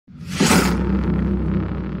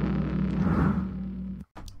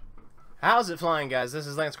How's it flying, guys? This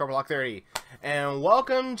is Lance Corporal 30, and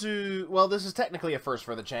welcome to, well, this is technically a first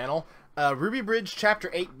for the channel, RWBY Abridged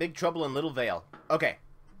Chapter 8, Big Trouble in Little Vale. Okay,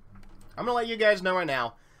 I'm gonna let you guys know right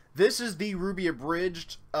now, this is the RWBY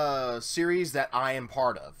Abridged series that I am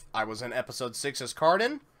part of. I was in Episode 6 as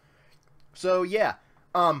Cardin, so yeah,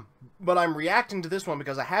 but I'm reacting to this one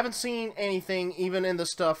because I haven't seen anything, even in the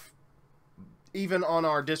stuff, even on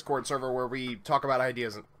our Discord server where we talk about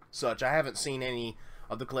ideas and such. I haven't seen any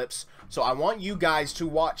of the clips, so I want you guys to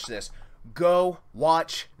watch this. Go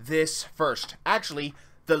watch this first. Actually,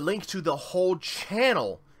 the link to the whole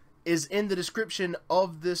channel is in the description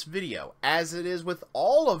of this video, as it is with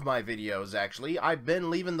all of my videos. Actually, I've been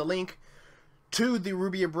leaving the link to the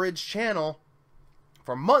RWBY Abridged channel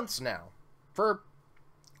for months now, for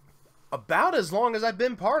about as long as I've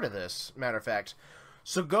been part of this, matter of fact.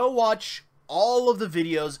 So go watch all of the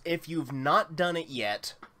videos if you've not done it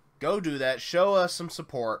yet. Go do that. Show us some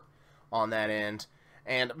support on that end.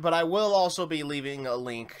 But I will also be leaving a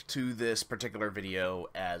link to this particular video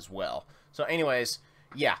as well. So anyways,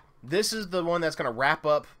 yeah, this is the one that's going to wrap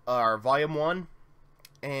up our Volume 1.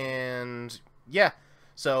 And yeah,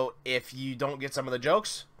 so if you don't get some of the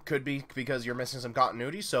jokes, could be because you're missing some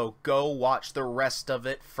continuity. So go watch the rest of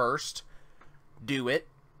it first. Do it.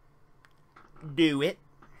 Do it.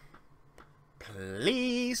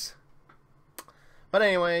 Please. But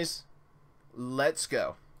anyways, let's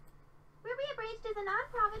go. RWBY Abridged is a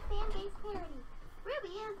non-profit fan-based parody.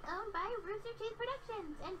 RWBY is owned by Rooster Teeth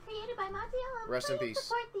Productions and created by Montiello. Rest in peace.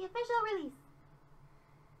 Support the official release.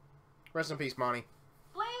 Rest in peace, Monty.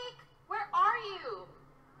 Blake, where are you?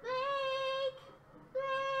 Blake!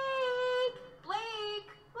 Blake! Blake!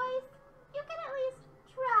 Boys, you can at least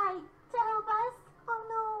try to help us. Oh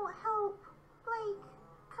no, help. Blake,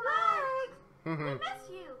 come on. We miss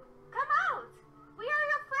you. Come out. We are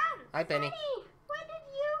your friends. Hi, Penny. Penny, when did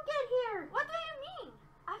you get here? What do you mean?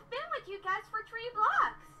 I've been with you guys for 3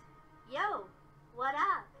 blocks. Yo, what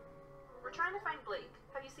up? We're trying to find Blake.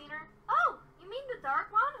 Have you seen her? Oh, you mean the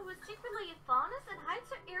dark one who is secretly a faunus and hides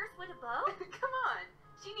her ears with a bow? Come on.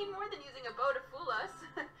 She need more than using a bow to fool us.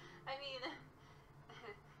 I mean,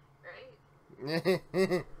 right? We're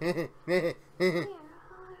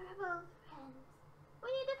horrible friends. We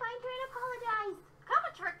need to find her and apologize. Come,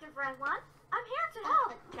 attractive red one. I'm here to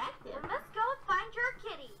help. Attractive. We must go find your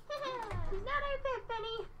kitty. She's not our pet,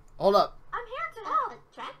 Penny. Hold up. I'm here to help.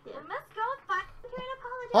 Attractive. We must go find Her and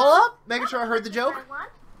apologize. Hold up. Making sure I heard the joke. red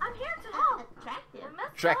one. I'm here to help. Attractive. We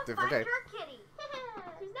must Attractive, go find okay. your kitty.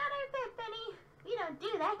 She's not our pet, Penny. We don't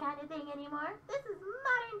do that kind of thing anymore. This is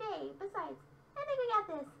modern day. Besides, I think we got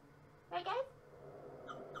this. Right, guys?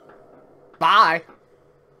 Bye.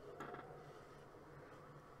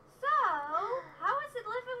 So, how is it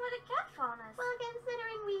living with a cat faunus? Well,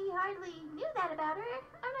 considering we hardly knew that about her,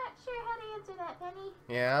 I'm not sure how to answer that, Penny.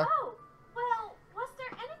 Yeah. Oh, well, was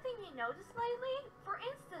there anything you noticed lately? For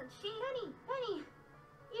instance, Penny,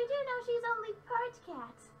 you do know she's only part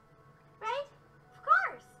cat, right? Of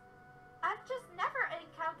course. I've just never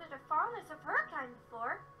encountered a faunus of her kind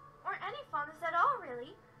before. Or any faunus at all,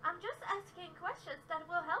 really. I'm just asking questions that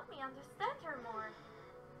will help me understand her more.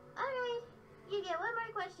 Alright, you get one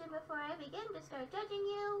more question before I begin to start judging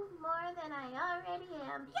you more than I already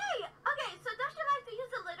am. Yay! Okay, so does she like to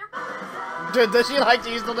use the litter box? Dude, does she like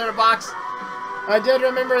to use the litter box? I did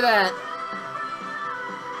remember that.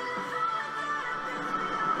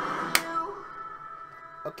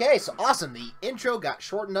 Okay, so awesome. The intro got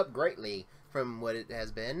shortened up greatly from what it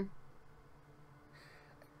has been.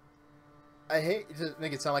 I hate to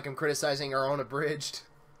make it sound like I'm criticizing our own abridged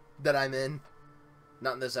that I'm in.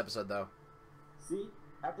 Not in this episode, though. See?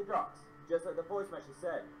 At the drops. Just like the voice message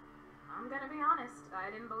said. I'm gonna be honest,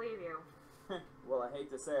 I didn't believe you. Well, I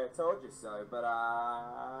hate to say I told you so, but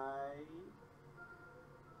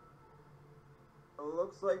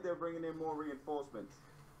looks like they're bringing in more reinforcements.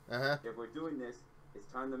 Uh-huh. If we're doing this,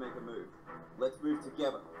 it's time to make a move. Let's move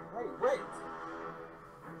together. Hey, wait!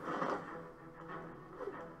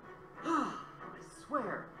 I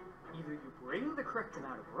swear, either you bring the correct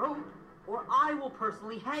amount of rope, or I will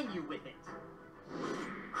personally hang you with it.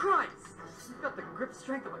 Christ! You've got the grip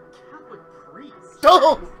strength of a Catholic priest.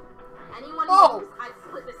 Oh! Anyone Oh! moves, I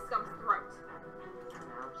slit this scum's throat.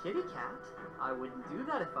 Now, kitty cat, I wouldn't do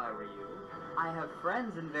that if I were you. I have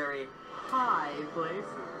friends in very high places.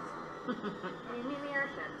 You mean the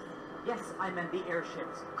airships? Yes, I meant the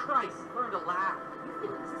airships. Christ, learn to laugh. You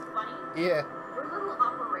think this is funny? Yeah. Your little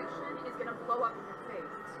operation is gonna blow up in your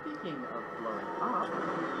face. Speaking of blowing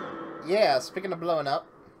up, Yeah, speaking of blowing up.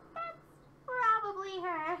 That's probably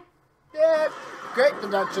her. Yeah, great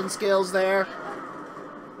deduction skills there.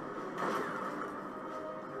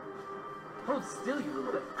 Hold still, you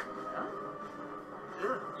little bit. Huh?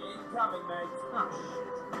 Incoming, mate. Oh,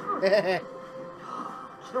 shit.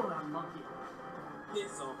 Kill that monkey.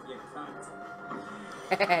 Piss off, you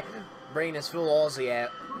cunt. Brain is full Aussie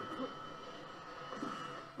out.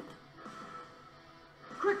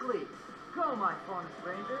 Quickly! Go, my fondest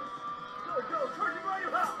rangers! Go, charging right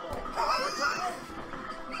about!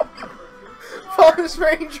 Forest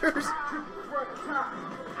Rangers!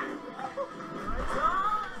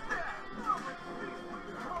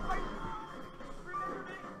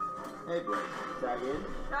 Hey, boy. Tag in?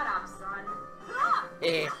 Shut up, son.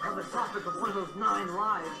 Eh. On the topic of one of those 9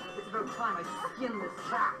 lives, it's about time I skin this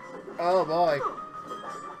cat. Oh boy.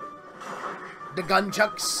 The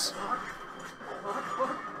gunchucks.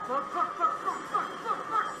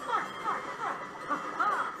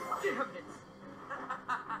 Damn it!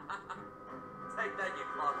 Take that, you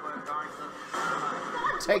clockwork orange.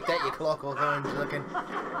 Take that, you clockwork orange looking.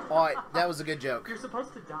 Alright, that was a good joke. You're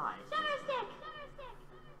supposed to die. Shutterstick!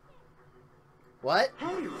 What?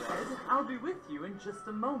 Hey, Red, I'll be with you in just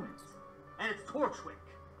a moment. And it's Torchwick.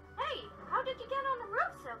 Hey, how did you get on the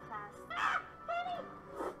roof so fast? Ah! Penny!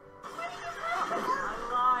 Penny, you I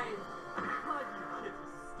lied. God, you kids are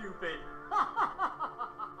stupid.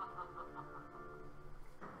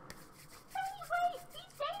 Penny, wait! Be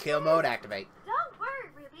safe! Kill mode activate. Don't worry,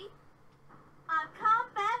 Ruby.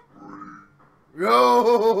 Combat.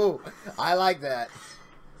 Yo! I like that.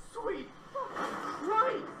 Sweet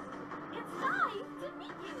Christ! It's nice to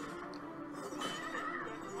meet you.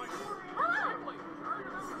 Hello.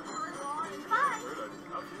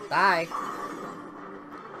 Bye. Bye.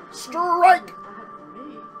 Strike! That's me.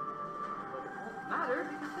 But it won't matter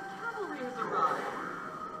because the cavalry has arrived.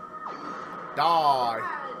 Die.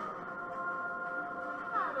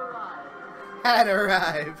 Had arrived. Had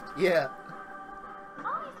arrived. Yeah.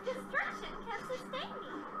 All these distractions can't sustain me.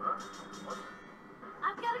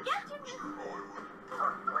 I've got to get you,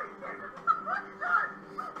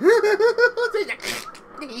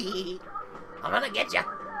 I'm gonna get ya.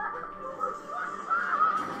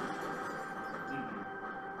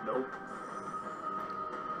 Nope.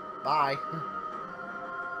 Bye.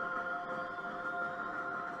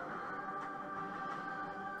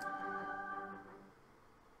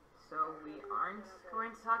 So we aren't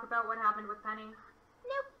going to talk about what happened with Penny?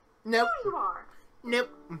 Nope. You are. Nope.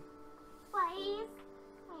 Please.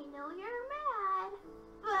 I know you're mad,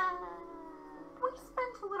 but... We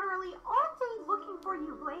spent literally all day looking for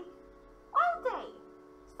you, Blake. All day.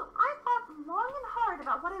 So I thought long and hard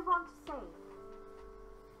about what I want to say.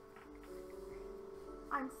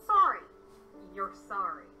 I'm sorry. You're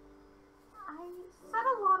sorry. I said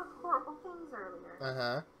a lot of horrible things earlier.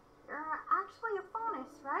 Uh-huh. You're actually a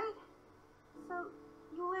faunus, right? So,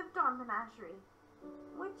 you lived on Menagerie,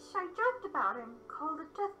 which I joked about and called a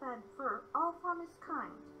deathbed for all faunus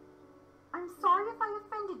kind. I'm sorry if I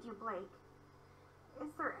offended you, Blake.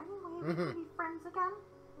 Is there any way we can be friends again?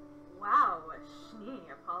 Wow, Schnee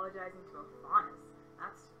apologizing to a faunus.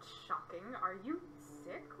 That's shocking. Are you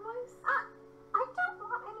sick, Weiss? I don't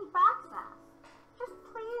want any backsass. Just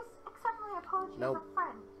please accept my apology Nope. as a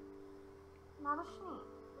friend. Not a Schnee.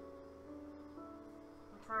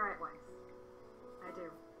 It's alright, Weiss. I do.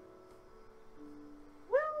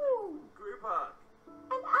 Woo! Group hug.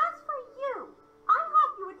 And as for you, I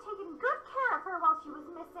hope you had taken good care of her while she was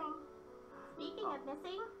missing. Speaking of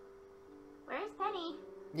missing, where's Penny?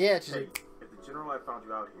 Yeah, she's Hey, if the general had found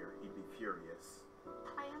you out here, he'd be furious.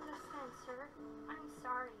 I understand, sir. I'm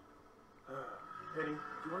sorry. Penny, do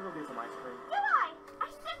you want to go get some ice cream? Do I? I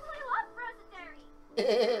simply love frozen dairy.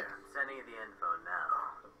 Sending you the info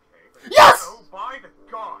now. Okay. Yes! Oh, by the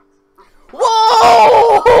gods! Whoa!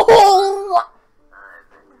 I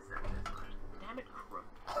meant to send this one. Damn it, Crook.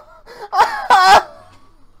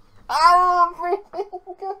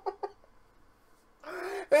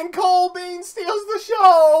 And Cole Bean steals the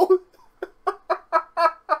show!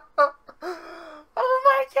 Oh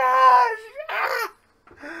my gosh!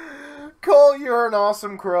 Cole, you're an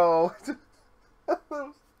awesome crow.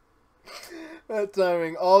 That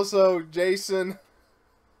timing. Also, Jason.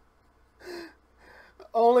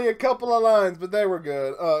 Only a couple of lines, but they were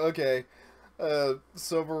good. Oh, okay.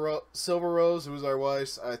 Silver Rose, who's our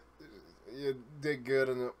wife, you did good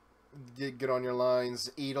and did good on your lines.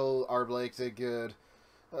 Edel, R. Blake did good.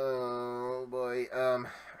 Oh boy.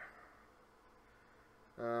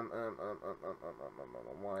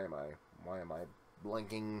 Why am I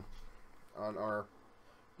blanking on our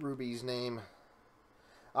Ruby's name?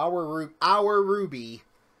 Our Ruby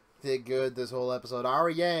did good this whole episode. Our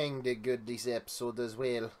Yang did good this episode as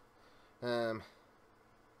well.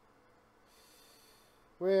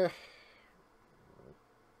 Where?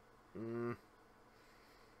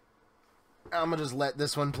 I'm gonna just let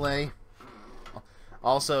this one play.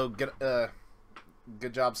 Also, good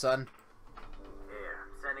job, son. Here,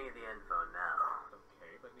 I'm sending you the info now.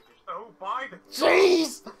 Okay, let me just. Oh, by the.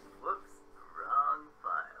 Jeez! Whoops, wrong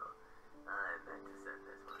file. I meant to send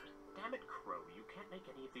this one. Damn it, Crow, you can't make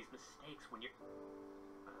any of these mistakes when you're...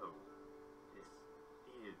 Oh, this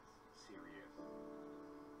is serious.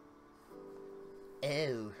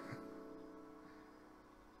 Ew.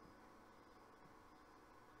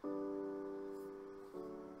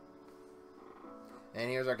 And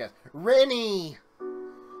here's our guest, Rennie.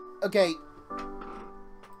 Okay,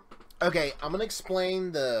 I'm gonna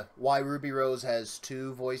explain why Ruby Rose has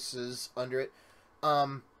two voices under it.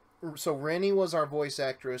 So Rennie was our voice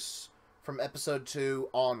actress from episode 2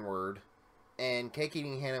 onward, and Cake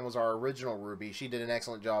Eating Hannah was our original Ruby. She did an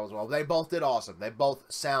excellent job as well. They both did awesome. They both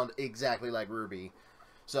sound exactly like Ruby,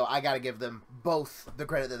 so I gotta give them both the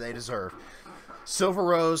credit that they deserve. Silver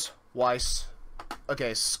Rose Weiss.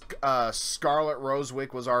 Okay, Scarlet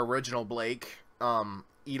Rosewick was our original Blake.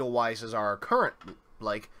 Edelweiss is our current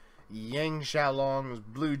Blake. Yang Xiaolong is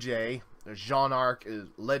Blue Jay. Jean Arc is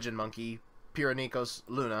Legend Monkey. Pyranikos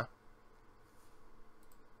Luna.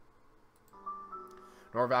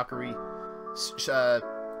 Nora Valkyrie.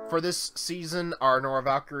 For this season, our Nora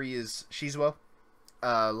Valkyrie is Shizuo.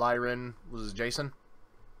 Lyran was Jason.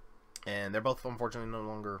 And they're both, unfortunately, no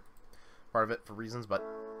longer part of it for reasons, but...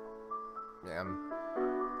 yeah,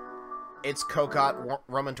 it's Kokot,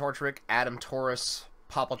 Roman Torchwick, Adam Taurus,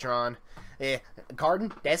 Popultron,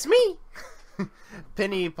 Carden, that's me!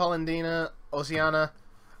 Penny Polendina, Oceana,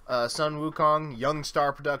 Sun Wukong, Young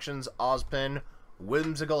Star Productions, Ozpin,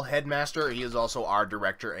 Whimsical Headmaster, he is also our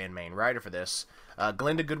director and main writer for this,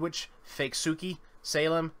 Glinda Goodwitch, Fake Suki,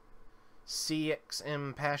 Salem,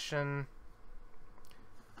 CXM Passion.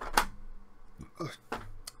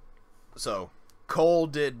 So, Cole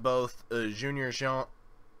did both Junior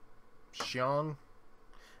Xiong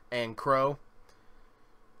and Crow,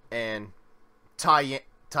 and Taiyang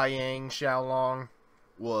Xiaolong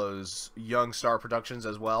was Young Star Productions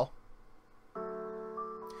as well.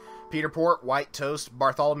 Peter Port, White Toast,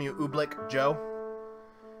 Bartholomew Ooblik, Joe.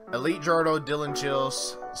 Elite Jardo, Dylan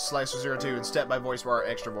Chills, Slicer02, and Step by Voice Bar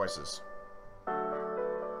Extra Voices.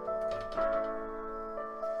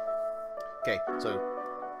 Okay, so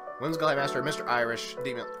Whimsical Headmaster, Mr. Irish,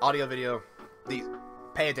 Demon, audio, video. These,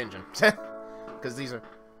 pay attention, because these are.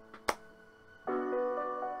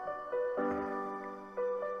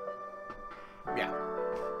 Yeah.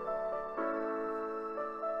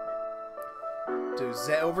 To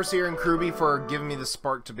Zet Overseer and Kruby for giving me the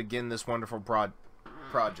spark to begin this wonderful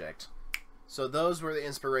project. So those were the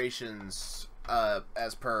inspirations,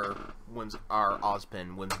 as per our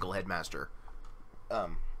Ozpin Whimsical Headmaster.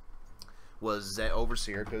 Was Zet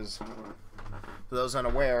Overseer, because for those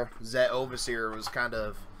unaware, Zet Overseer was kind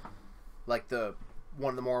of like one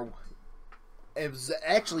of the more. It was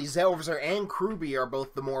actually Zet Overseer and Kruby are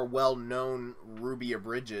both the more well-known RWBY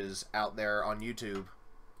Abridges out there on YouTube.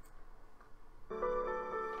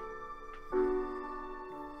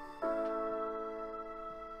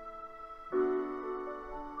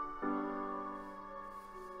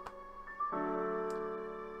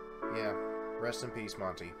 Yeah, rest in peace,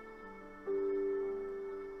 Monty.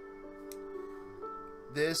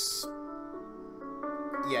 This,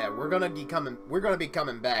 yeah, we're gonna be coming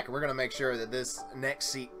back. We're gonna make sure that this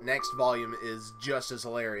next volume is just as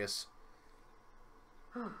hilarious.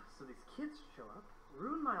 So these kids show up,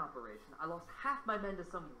 ruin my operation. I lost half my men to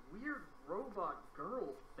some weird robot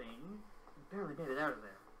girl thing, and barely made it out of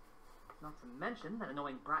there. Not to mention that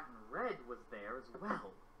annoying Bratton Red was there as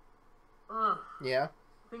well. Ugh. Yeah.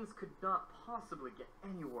 Things could not possibly get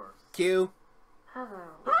any worse. Q.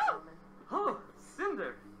 Hello, woman. Oh,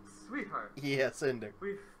 Cinder, sweetheart. Yeah, Cinder.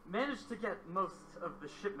 We've managed to get most of the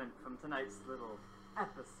shipment from tonight's little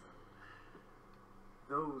episode.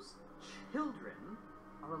 Those children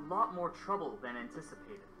are a lot more trouble than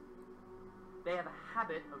anticipated. They have a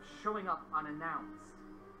habit of showing up unannounced.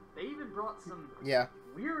 They even brought some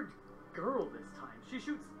weird girl this time. She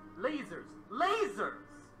shoots lasers,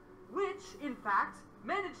 which, in fact,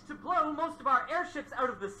 managed to blow most of our airships out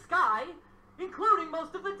of the sky, including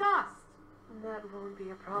most of the dust. That won't be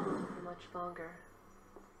a problem for much longer.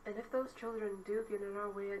 And if those children do get in our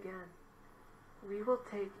way again, we will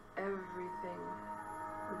take everything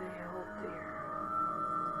they hold dear.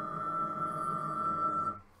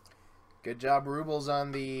 Good job, Rubles,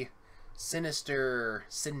 on the sinister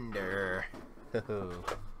Cinder.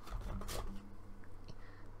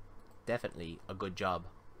 Definitely a good job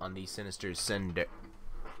on the sinister Cinder.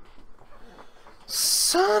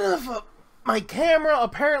 Son of a... My camera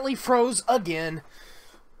apparently froze again.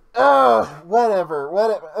 Whatever.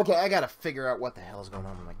 Okay, I gotta figure out what the hell is going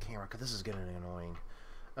on with my camera, because this is getting annoying.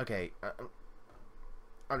 Okay,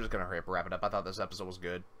 I'm just gonna hurry up and wrap it up. I thought this episode was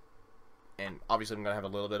good. And obviously I'm gonna have a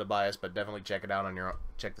little bit of bias, but definitely check it out on your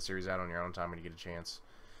check the series out on your own time when you get a chance.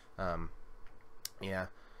 Yeah.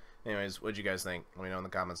 Anyways, what'd you guys think? Let me know in the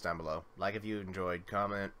comments down below. Like if you enjoyed,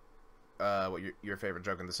 comment what your favorite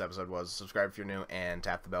joke in this episode was, subscribe if you're new, and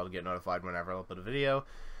tap the bell to get notified whenever I upload a video.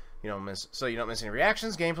 You don't miss any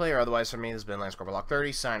reactions, gameplay, or otherwise. From me, this has been RWBY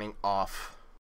 30 signing off.